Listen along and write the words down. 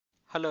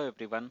Hello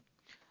everyone.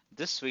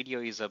 This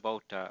video is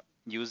about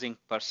using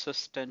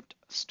persistent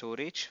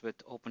storage with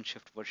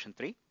OpenShift version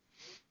 3.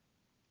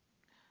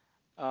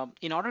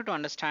 In order to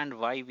understand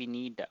why we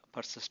need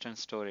persistent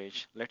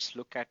storage, let's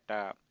look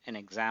at an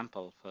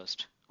example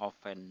first of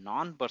a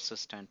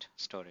non-persistent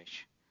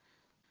storage.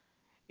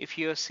 If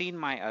you have seen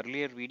my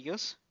earlier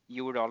videos,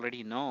 you would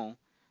already know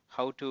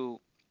how to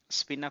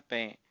spin up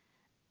a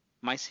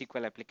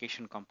MySQL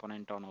application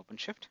component on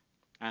OpenShift.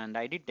 And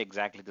I did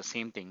exactly the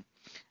same thing.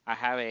 I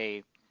have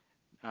a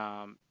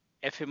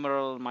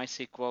ephemeral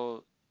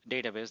MySQL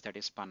database that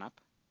is spun up,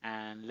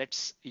 and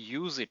let's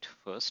use it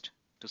first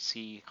to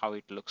see how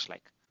it looks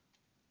like.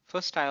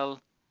 First,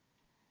 I'll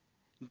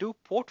do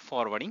port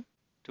forwarding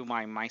to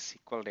my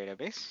MySQL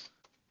database.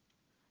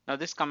 Now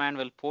this command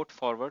will port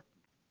forward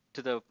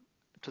to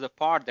the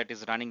pod that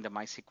is running the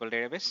MySQL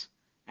database,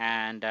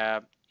 and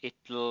it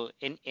will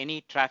in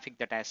any traffic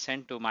that I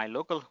send to my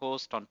local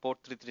host on port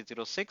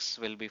 3306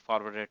 will be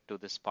forwarded to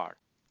this pod.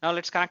 Now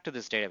let's connect to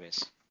this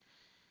database.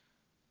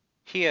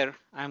 Here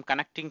I'm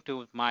connecting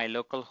to my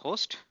local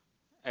host.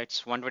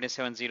 It's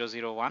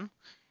 127.0.0.1,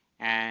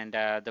 and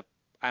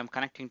I'm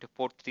connecting to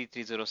port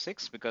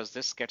 3306 because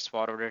this gets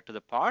forwarded to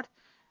the pod.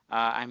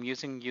 I'm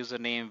using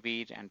username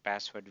Veer and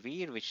password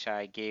Veer, which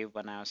I gave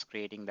when I was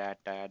creating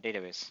that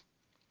database.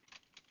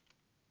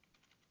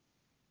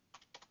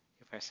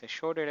 If I say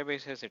show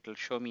databases, it will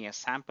show me a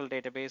sample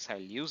database. I'll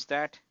use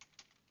that.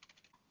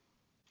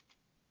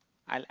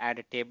 I'll add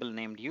a table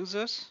named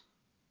users,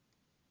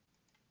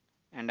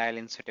 and I'll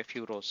insert a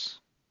few rows.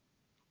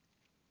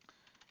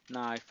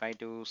 Now if I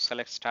do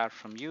select star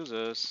from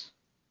users,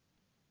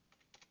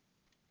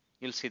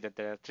 you'll see that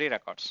there are 3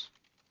 records.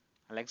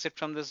 I'll exit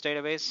from this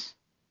database.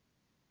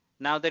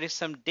 Now there is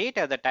some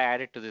data that I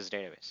added to this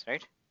database,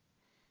 right?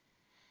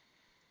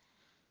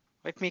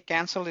 Let me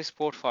cancel this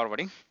port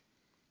forwarding.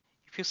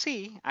 If you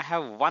see, I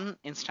have one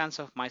instance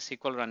of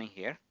MySQL running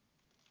here,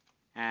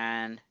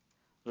 and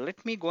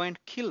let me go and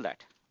kill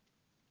that.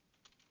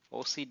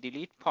 OC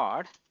delete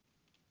pod.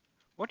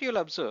 What you'll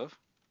observe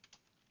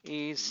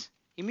is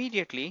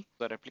immediately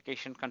the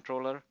replication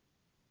controller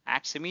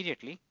acts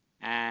immediately,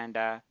 and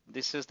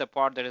this is the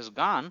pod that is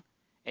gone.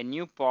 A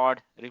new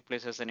pod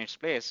replaces in its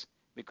place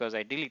because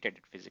I deleted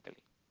it physically,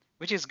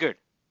 which is good.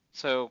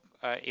 So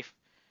if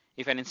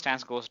an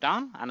instance goes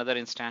down, another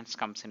instance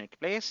comes in its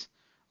place.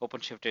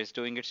 OpenShift is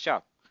doing its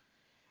job.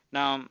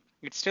 Now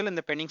it's still in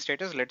the pending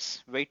status.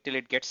 Let's wait till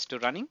it gets to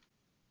running.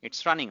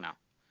 It's running now.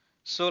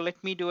 So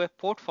let me do a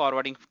port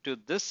forwarding to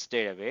this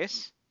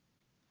database.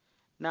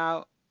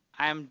 Now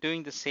I'm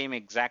doing the same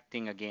exact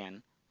thing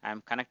again.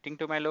 I'm connecting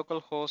to my local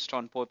host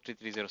on port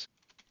 3306.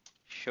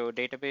 Show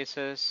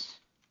databases.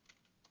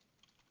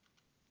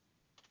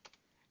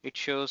 It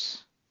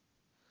shows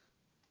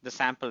the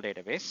sample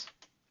database.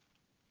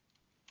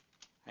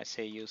 I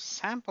say use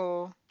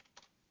sample,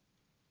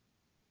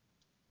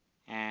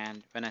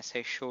 and when I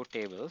say show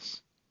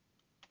tables,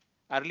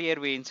 earlier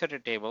we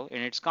inserted a table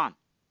and it's gone.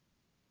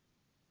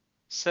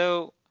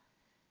 So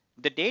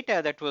the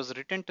data that was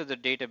written to the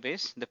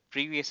database, the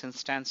previous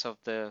instance of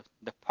the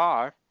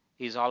pod,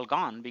 is all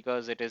gone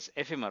because it is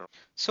ephemeral.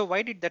 So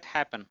why did that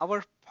happen?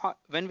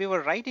 When we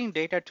were writing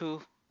data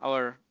to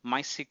our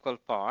MySQL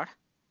pod,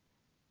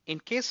 in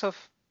case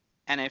of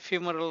an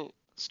ephemeral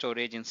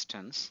storage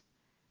instance,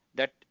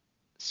 that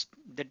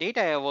the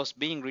data was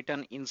being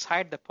written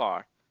inside the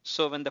pod.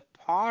 So when the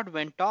pod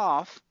went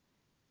off,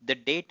 the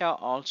data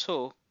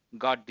also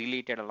got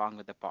deleted along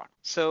with the pod.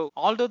 So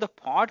although the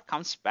pod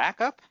comes back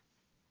up,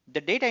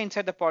 the data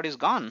inside the pod is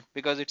gone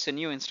because it's a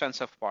new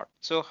instance of pod.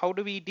 So how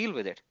do we deal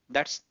with it?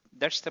 That's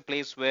the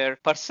place where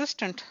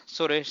persistent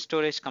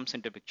storage comes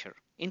into picture.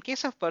 In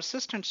case of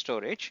persistent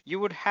storage, you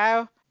would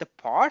have the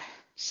pod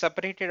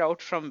separated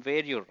out from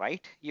where you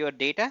write your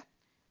data.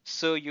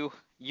 So you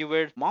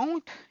would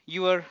mount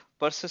your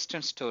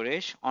persistent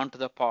storage onto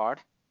the pod,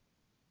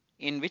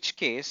 in which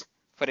case,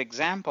 for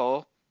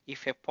example,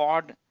 if a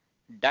pod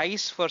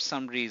dies for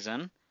some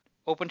reason,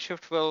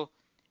 OpenShift will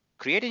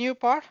create a new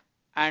pod,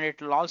 and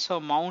it will also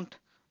mount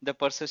the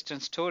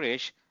persistent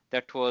storage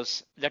that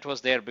was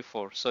there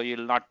before, so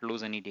you'll not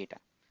lose any data.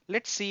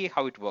 Let's see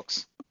how it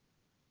works.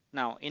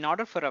 Now, in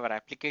order for our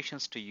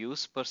applications to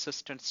use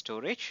persistent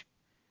storage,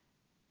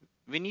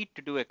 we need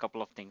to do a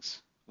couple of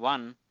things.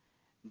 One,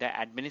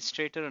 the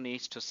administrator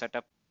needs to set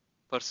up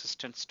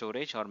persistent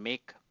storage or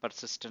make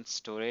persistent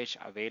storage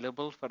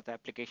available for the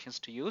applications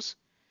to use,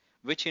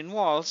 which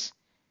involves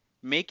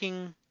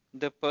making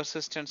the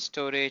persistent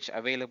storage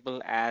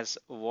available as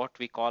what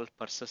we call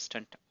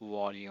persistent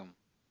volume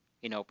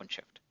in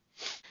OpenShift.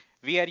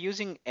 We are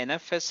using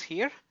NFS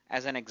here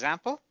as an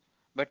example,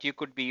 but you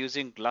could be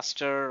using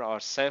Gluster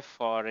or Ceph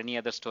or any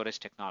other storage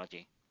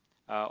technology.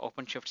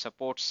 OpenShift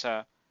supports,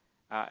 or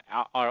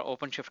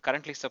OpenShift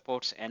currently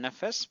supports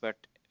NFS, but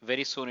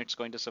very soon it's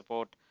going to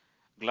support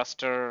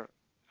Gluster,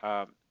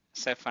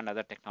 Ceph, and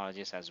other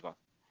technologies as well.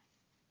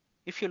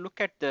 If you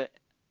look at the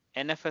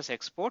NFS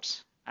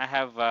exports, I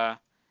have a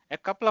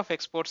couple of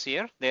exports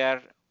here. They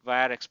are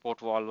via export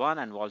vol 1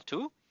 and vol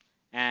 2.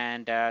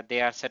 and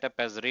they are set up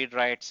as read,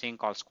 write, sync,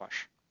 call,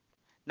 squash.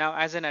 Now,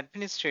 as an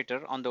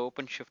administrator on the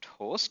OpenShift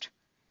host,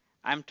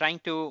 I'm trying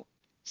to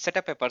set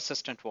up a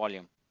persistent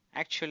volume.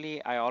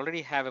 Actually, I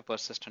already have a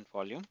persistent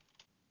volume.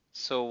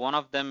 So one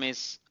of them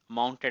is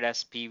mounted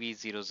as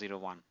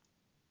PV001.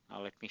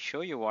 Now let me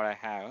show you what I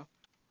have.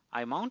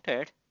 I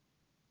mounted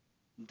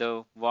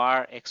the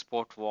var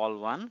export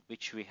vol1,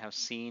 which we have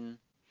seen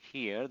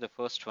here, the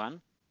first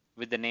one,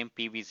 with the name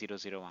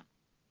PV001.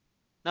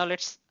 Now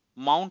let's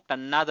mount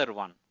another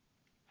one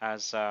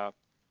as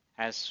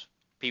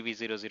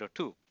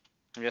PV002.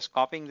 I'm just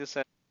copying this.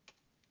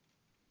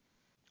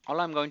 All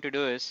I'm going to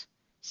do is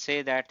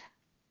say that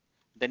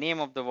the name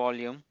of the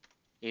volume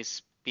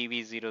is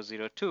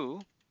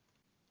PV002.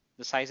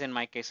 The size in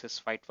my case is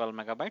 512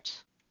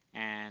 megabytes,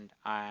 and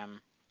I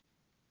am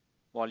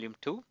volume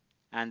 2,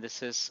 and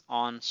this is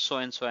on so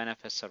and so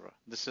NFS server.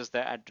 This is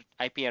the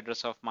IP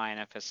address of my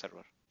NFS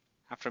server.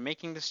 After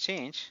making this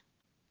change,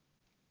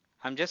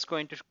 I'm just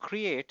going to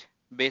create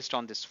based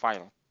on this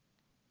file.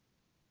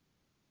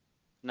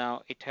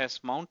 Now it has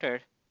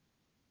mounted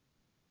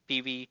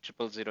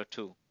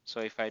PV0002. So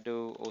if I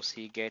do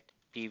OC get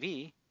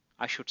PV,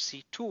 I should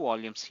see two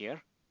volumes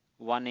here.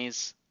 One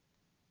is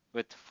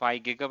with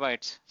 5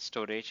 gigabytes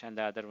storage, and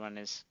the other one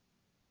is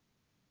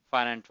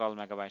 512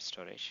 megabyte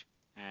storage,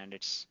 and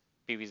it's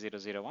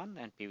PV001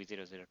 and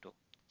PV002.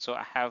 So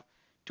I have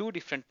two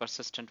different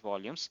persistent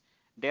volumes.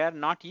 They are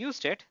not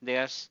used yet. They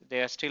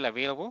are still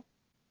available.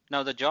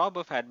 Now the job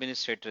of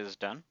administrator is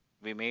done.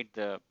 We made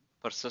the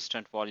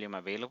persistent volume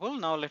available.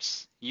 Now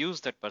let's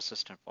use that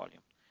persistent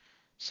volume.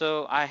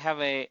 So I have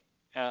a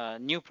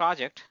new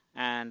project,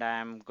 and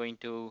I'm going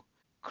to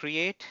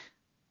create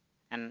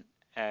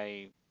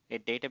a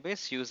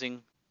database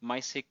using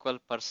MySQL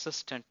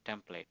persistent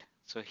template.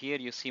 So here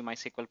you see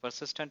MySQL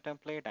persistent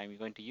template. I'm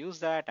going to use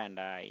that, and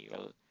I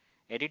will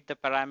edit the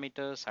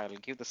parameters. I will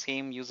give the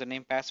same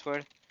username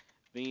password.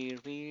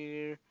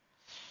 We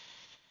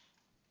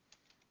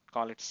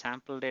call it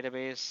sample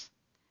database,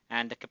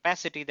 and the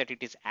capacity that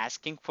it is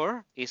asking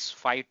for is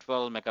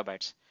 512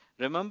 megabytes.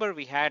 Remember,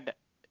 we had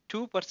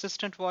two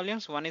persistent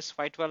volumes. One is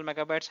 512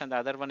 megabytes and the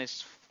other one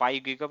is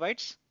 5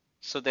 gigabytes.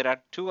 So there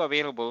are two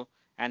available,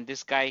 and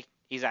this guy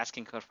is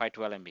asking for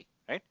 512 MB,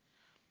 right?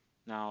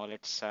 Now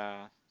let's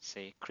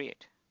say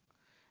create.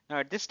 Now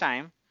at this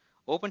time,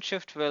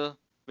 OpenShift will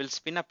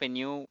spin up a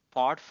new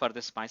pod for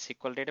this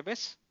MySQL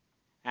database,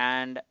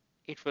 and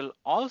it will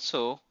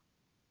also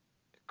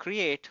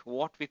create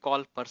what we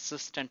call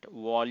persistent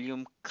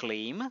volume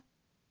claim.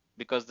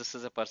 Because this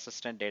is a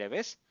persistent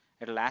database,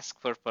 it'll ask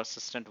for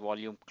persistent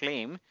volume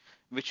claim,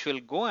 which will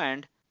go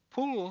and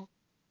pull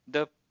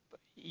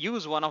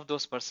use one of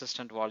those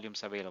persistent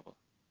volumes available.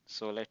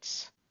 So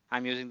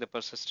I'm using the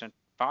persistent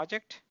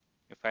project.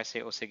 If I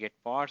say OC get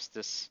pods,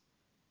 this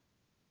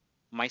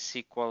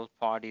MySQL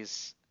pod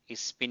is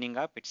spinning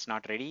up. It's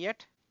not ready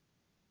yet.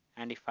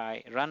 And if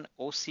I run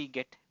OC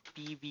get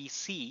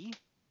PVC,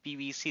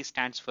 PVC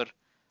stands for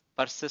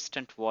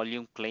persistent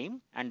volume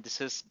claim, and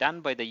this is done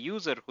by the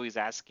user who is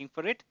asking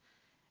for it.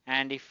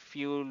 And if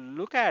you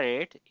look at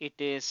it, it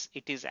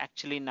is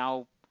actually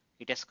now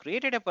it has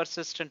created a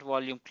persistent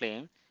volume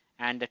claim,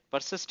 and that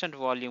persistent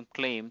volume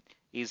claim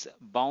is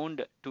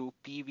bound to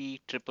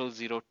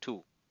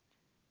PV0002.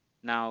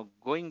 Now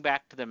going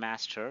back to the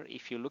master,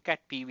 if you look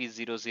at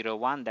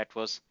PV001, that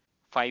was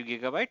 5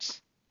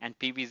 gigabytes, and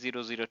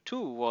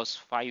PV002 was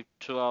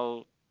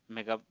 512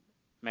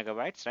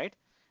 megabytes, right?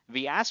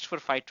 We asked for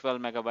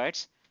 512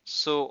 megabytes,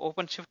 so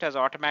OpenShift has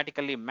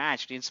automatically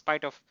matched. In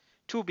spite of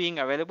two being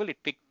available,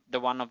 it picked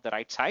the one of the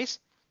right size,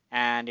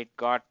 and it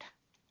got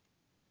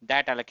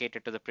that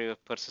allocated to the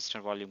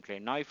persistent volume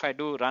claim. Now if I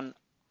do run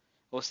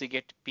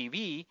OCGet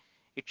PV,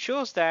 it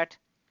shows that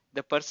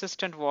the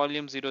persistent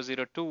volume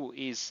 002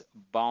 is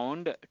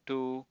bound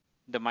to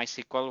the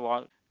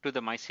MySQL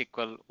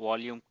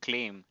volume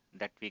claim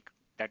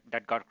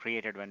that got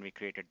created when we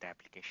created the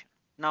application.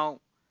 Now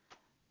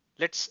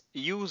let's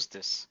use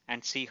this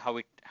and see how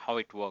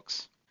it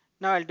works.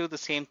 Now I'll do the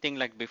same thing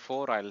like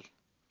before. I'll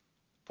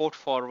port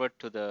forward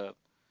to the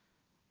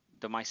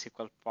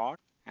MySQL pod,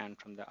 and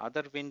from the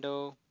other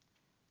window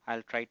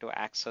I'll try to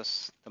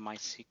access the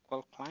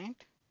MySQL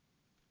client.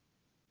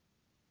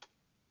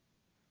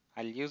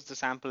 I'll use the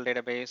sample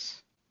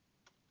database.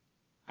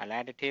 I'll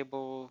add a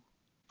table.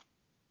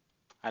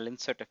 I'll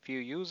insert a few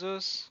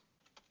users.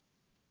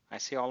 I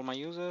see all my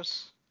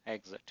users.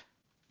 Exit.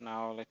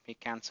 Now let me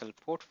cancel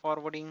port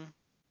forwarding,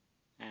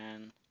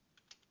 and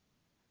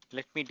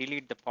let me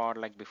delete the pod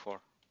like before.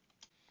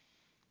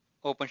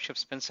 OpenShift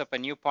spins up a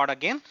new pod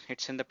again.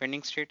 It's in the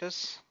pending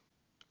status.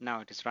 Now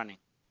it is running.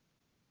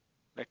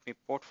 Let me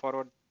port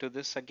forward to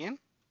this again.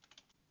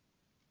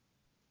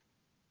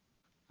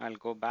 I'll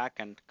go back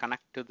and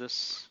connect to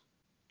this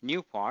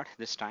new pod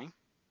this time.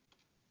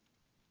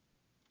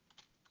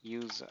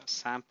 Use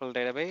sample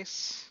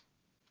database,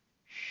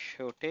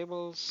 show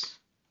tables.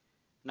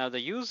 Now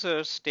the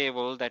users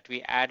table that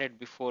we added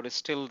before is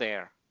still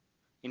there.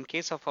 In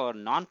case of our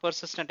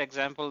non-persistent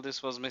example,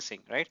 this was missing,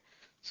 right?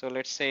 So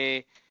let's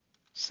say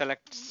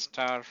select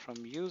star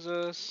from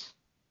users,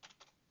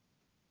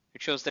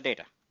 it shows the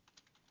data.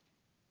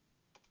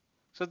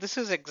 So this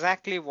is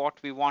exactly what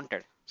we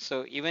wanted.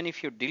 So even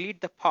if you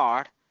delete the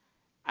pod,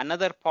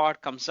 another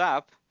pod comes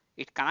up,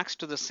 it connects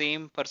to the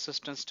same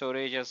persistent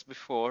storage as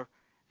before,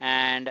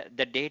 and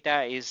the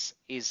data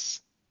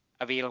is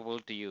available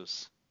to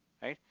use,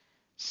 right?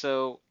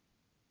 So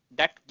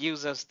that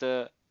gives us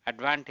the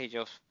advantage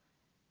of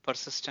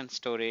persistent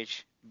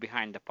storage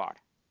behind the pod.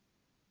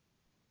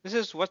 This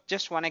is what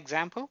just one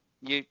example.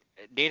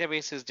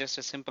 Database is just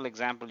a simple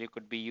example. You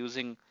could be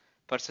using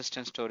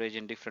persistent storage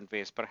in different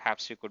ways.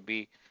 Perhaps you could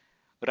be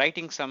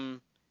writing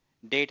some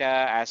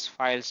data as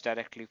files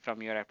directly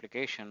from your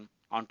application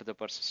onto the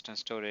persistent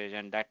storage,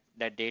 and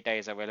that data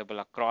is available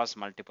across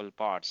multiple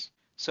pods.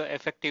 So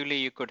effectively,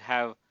 you could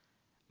have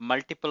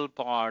multiple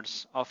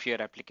pods of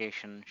your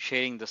application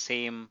sharing the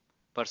same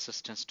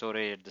persistent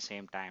storage at the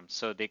same time.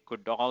 So they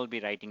could all be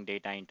writing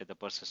data into the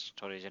persistent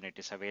storage, and it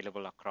is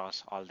available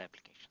across all the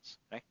applications,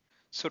 right?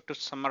 So to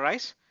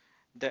summarize,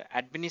 the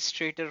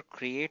administrator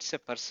creates a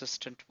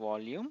persistent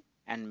volume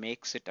and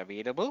makes it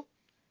available,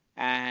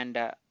 and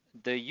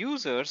the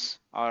users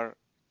or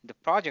the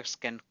projects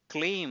can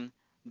claim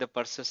the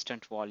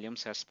persistent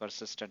volumes as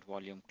persistent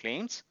volume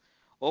claims.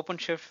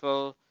 OpenShift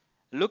will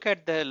look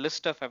at the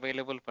list of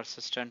available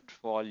persistent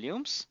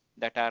volumes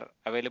that are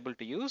available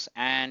to use,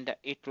 and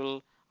it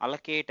will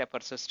allocate a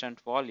persistent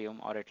volume,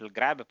 or it will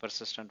grab a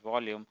persistent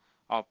volume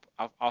of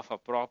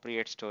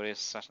appropriate storage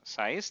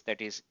size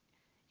that is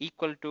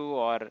equal to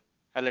or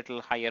a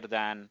little higher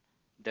than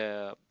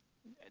the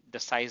the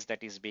size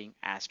that is being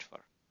asked for.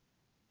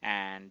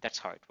 And that's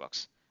how it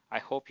works. I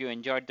hope you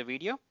enjoyed the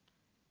video.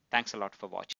 Thanks a lot for watching.